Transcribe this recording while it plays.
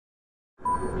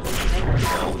People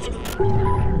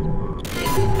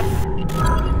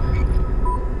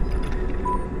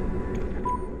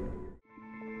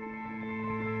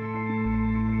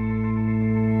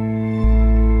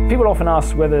often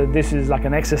ask whether this is like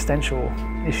an existential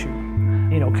issue.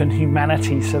 You know, can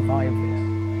humanity survive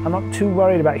this? I'm not too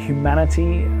worried about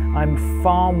humanity. I'm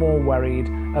far more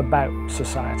worried about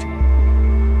society.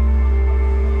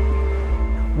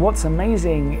 What's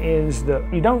amazing is that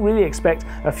you don't really expect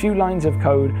a few lines of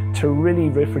code to really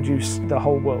reproduce the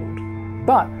whole world.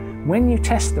 But when you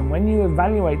test them, when you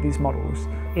evaluate these models,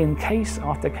 in case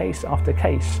after case after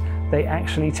case, they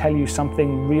actually tell you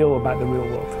something real about the real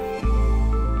world.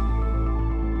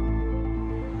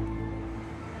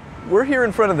 We're here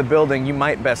in front of the building you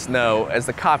might best know as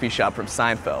the coffee shop from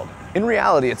Seinfeld. In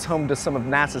reality, it's home to some of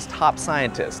NASA's top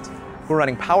scientists who are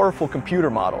running powerful computer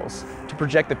models to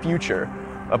project the future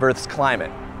of Earth's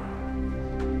climate.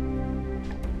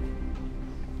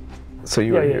 So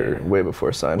you were here way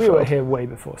before Seinfeld? We were here way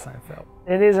before Seinfeld.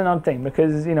 It is an odd thing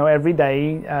because, you know, every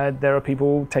day there are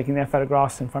people taking their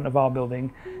photographs in front of our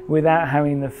building without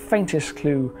having the faintest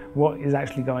clue what is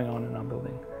actually going on in our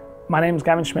building. My name is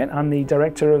Gavin Schmidt. I'm the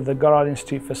director of the Goddard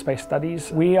Institute for Space Studies.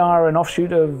 We are an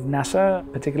offshoot of NASA,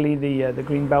 particularly the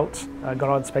Greenbelt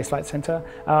Goddard Space Flight Center,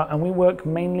 and we work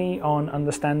mainly on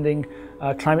understanding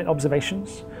climate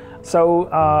observations. So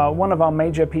one of our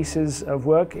major pieces of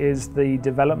work is the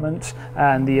development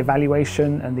and the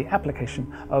evaluation and the application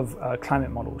of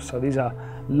climate models. So these are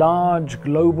large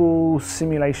global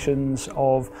simulations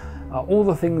of all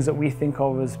the things that we think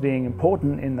of as being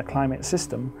important in the climate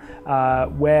system,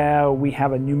 where we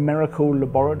have a numerical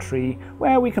laboratory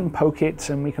where we can poke it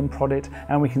and we can prod it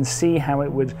and we can see how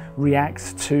it would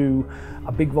react to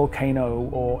a big volcano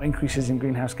or increases in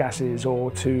greenhouse gases or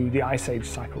to the ice age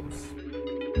cycles.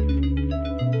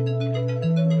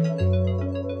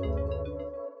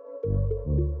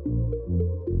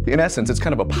 In essence, it's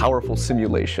kind of a powerful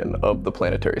simulation of the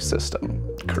planetary system,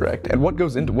 correct? And what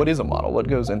is a model? What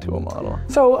goes into a model?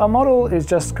 So a model is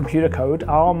just computer code.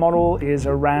 Our model is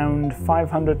around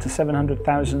 500 to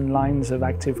 700,000 lines of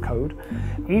active code.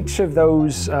 Each of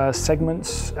those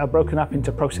segments are broken up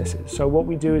into processes. So what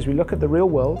we do is we look at the real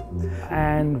world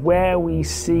and where we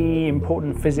see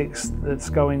important physics that's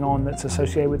going on that's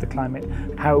associated with the climate,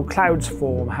 how clouds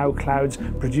form, how clouds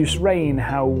produce rain,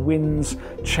 how winds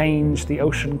change the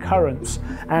ocean currents,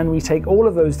 and we take all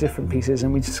of those different pieces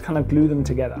and we just kind of glue them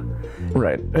together.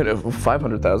 Right,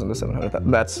 500,000 to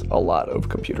 700,000, that's a lot of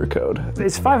computer code.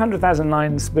 It's 500,000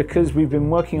 lines because we've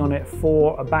been working on it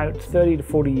for about 30 to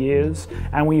 40 years,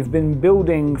 and we've been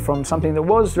building from something that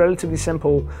was relatively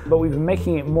simple, but we've been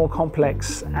making it more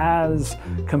complex as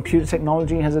computer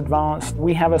technology has advanced.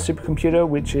 We have a supercomputer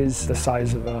which is the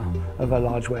size of a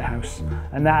large warehouse,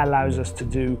 and that allows us to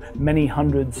do many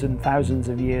hundreds and thousands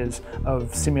of years of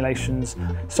simulations.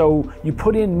 So you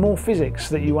put in more physics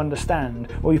that you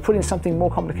understand, or you put in something more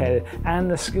complicated,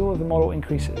 and the skill of the model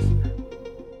increases.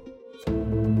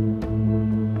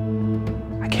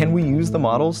 Can we use the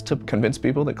models to convince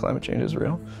people that climate change is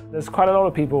real? There's quite a lot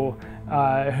of people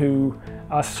who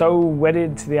are so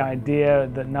wedded to the idea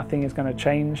that nothing is going to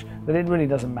change that it really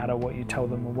doesn't matter what you tell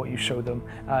them or what you show them,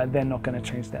 they're not going to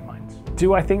change their minds.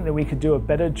 Do I think that we could do a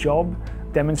better job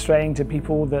demonstrating to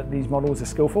people that these models are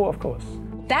skillful? Of course.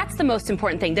 That's the most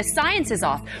important thing. The science is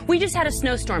off. We just had a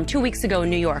snowstorm 2 weeks ago in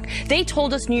New York. They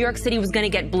told us New York City was going to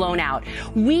get blown out.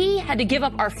 We had to give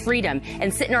up our freedom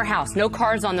and sit in our house, no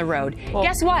cars on the road. Well,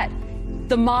 guess what?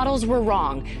 The models were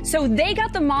wrong. So they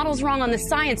got the models wrong on the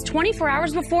science 24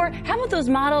 hours before. How about those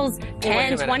models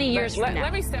 10, 20 years from now?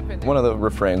 Let me step in. One of the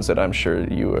refrains that I'm sure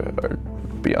you are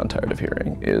beyond tired of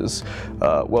hearing is,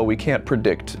 well, we can't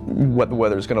predict what the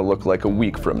weather is going to look like a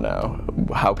week from now.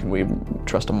 How can we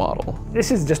trust a model?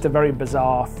 This is just a very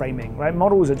bizarre framing, right?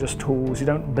 Models are just tools. You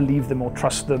don't believe them or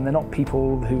trust them. They're not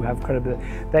people who have credibility.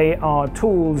 They are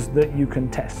tools that you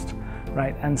can test.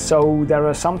 Right, and so there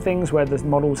are some things where the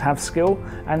models have skill,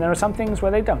 and there are some things where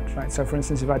they don't. Right, so for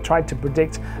instance, if I tried to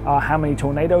predict how many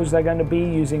tornadoes they're going to be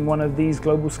using one of these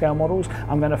global scale models,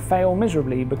 I'm going to fail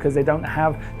miserably because they don't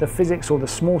have the physics or the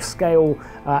small scale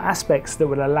aspects that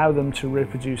would allow them to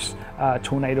reproduce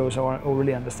tornadoes or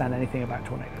really understand anything about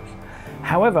tornadoes.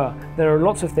 However, there are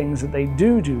lots of things that they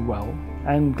do well.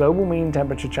 And global mean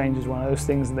temperature change is one of those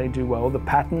things that they do well. The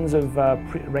patterns of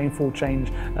rainfall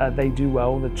change, they do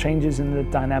well. The changes in the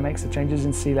dynamics, the changes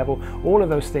in sea level, all of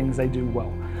those things they do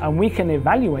well. And we can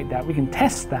evaluate that, we can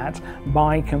test that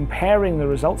by comparing the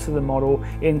results of the model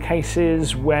in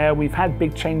cases where we've had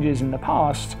big changes in the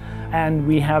past and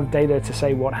we have data to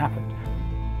say what happened.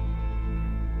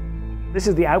 This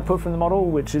is the output from the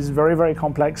model, which is very, very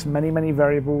complex, many, many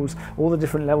variables, all the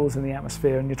different levels in the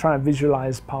atmosphere, and you're trying to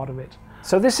visualize part of it.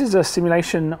 So this is a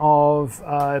simulation of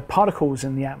particles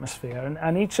in the atmosphere,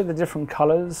 and each of the different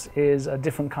colors is a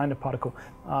different kind of particle.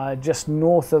 Just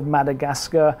north of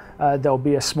Madagascar, there'll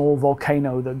be a small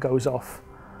volcano that goes off,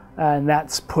 and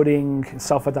that's putting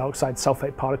sulfur dioxide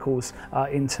sulfate particles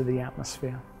into the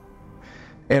atmosphere.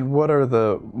 And what are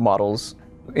the models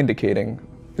indicating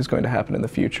is going to happen in the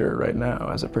future right now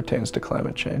as it pertains to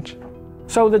climate change?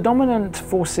 So the dominant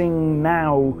forcing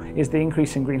now is the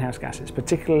increase in greenhouse gases,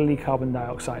 particularly carbon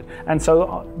dioxide. And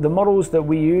so the models that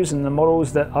we use and the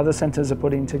models that other centers are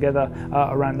putting together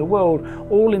around the world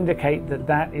all indicate that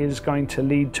that is going to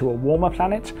lead to a warmer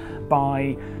planet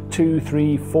by 2,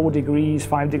 3, 4 degrees,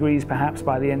 5 degrees perhaps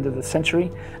by the end of the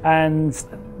century. And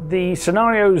the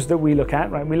scenarios that we look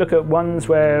at, right, we look at ones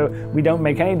where we don't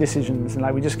make any decisions and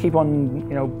like we just keep on,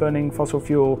 burning fossil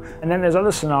fuel. And then there's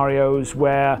other scenarios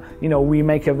where, we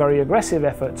make a very aggressive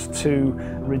effort to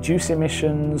reduce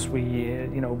emissions. We,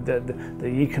 the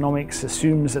economics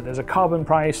assumes that there's a carbon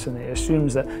price, and it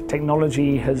assumes that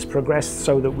technology has progressed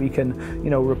so that we can,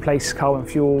 replace carbon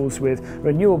fuels with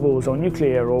renewables or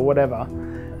nuclear or whatever.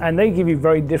 And they give you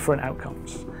very different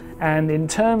outcomes. And in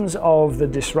terms of the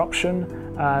disruption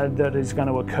that is going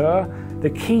to occur, the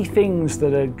key things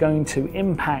that are going to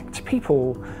impact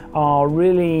people are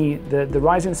really the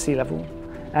rise in sea level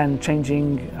and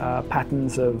changing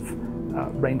patterns of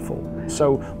rainfall.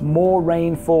 So more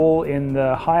rainfall in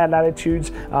the higher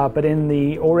latitudes, but in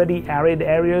the already arid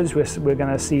areas we're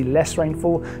going to see less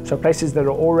rainfall. So places that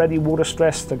are already water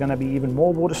stressed are going to be even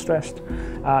more water stressed.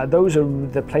 Those are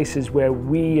the places where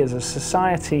we as a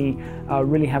society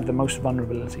really have the most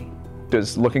vulnerability.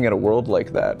 Does looking at a world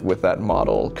like that with that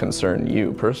model concern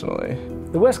you personally?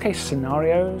 The worst case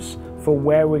scenarios for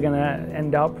where we're going to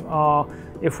end up are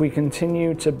if we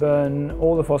continue to burn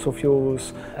all the fossil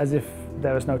fuels as if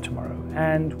there is no tomorrow.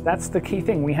 And that's the key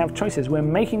thing. We have choices. We're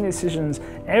making decisions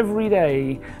every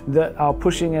day that are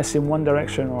pushing us in one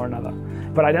direction or another.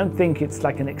 But I don't think it's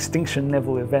like an extinction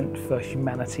level event for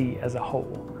humanity as a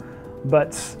whole.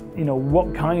 But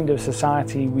what kind of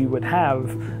society we would have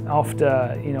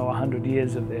after 100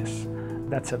 years of this,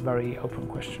 that's a very open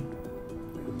question.